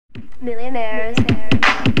Millionaires.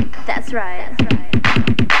 That's right.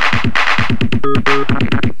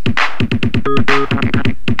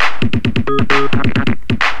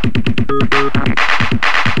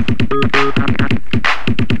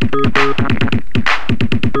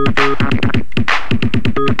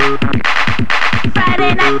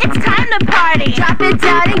 Friday night, it's time to party. Drop it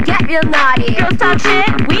down and get real naughty. Girls talk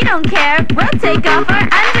shit, we don't care. We'll take off our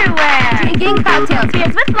underwear. Drinking cocktails,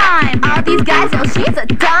 Beers with lime. all these guys, oh, she's a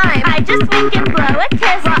dime. I just wink and blow a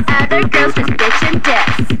kiss, While other girls just bitch and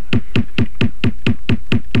diss.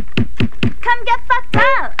 Come get fucked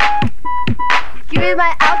up. Give me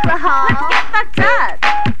my alcohol. Let's get fucked up.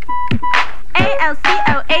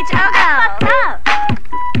 ALCOHOL. Fucked up.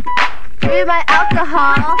 Give me my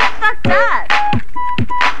alcohol. Let's get fucked up.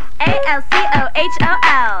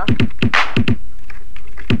 ALCOHOL.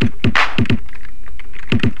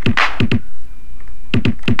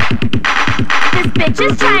 This bitch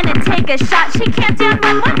is trying to take a shot. She can't down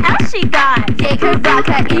one. What else she got? Jaeger,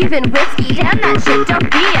 vodka, even whiskey. Damn that shit, don't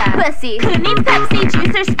be a Pussy. Who needs Pepsi,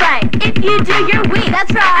 juice, or Sprite? If you do, you're weak.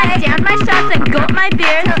 That's I right. down my shots and gulp my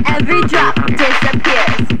beer. Till every drop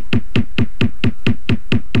disappears.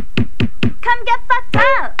 Come get fucked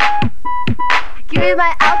up. Give me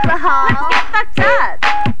my alcohol. Let's get fucked up.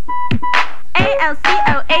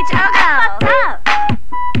 ALCOHOL. Fucked up.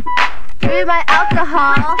 Give me my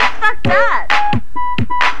alcohol. Let's get fucked up.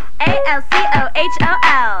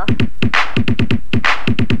 ALCOHOL.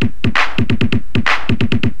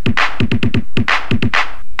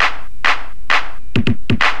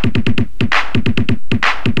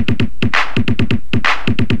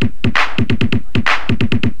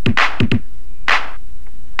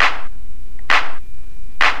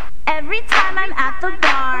 Every time I'm at the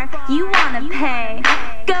bar, you wanna pay.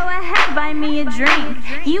 Go ahead, buy me a drink.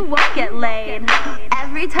 You won't get laid.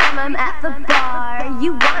 Every time I'm at the bar,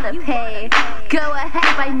 you wanna pay. Go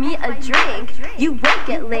ahead, buy me a drink. You won't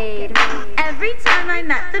get laid. Every time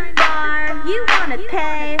I'm at the bar, you wanna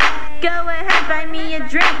pay. Go ahead, buy me a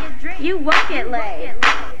drink. You won't get laid.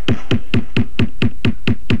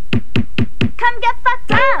 Come get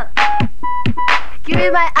fucked up. Give me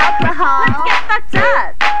my alcohol. Let's get fucked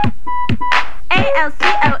up.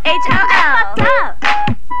 ALCOHOL. Fucked up.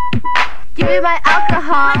 Give me my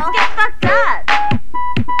alcohol. Let's get fucked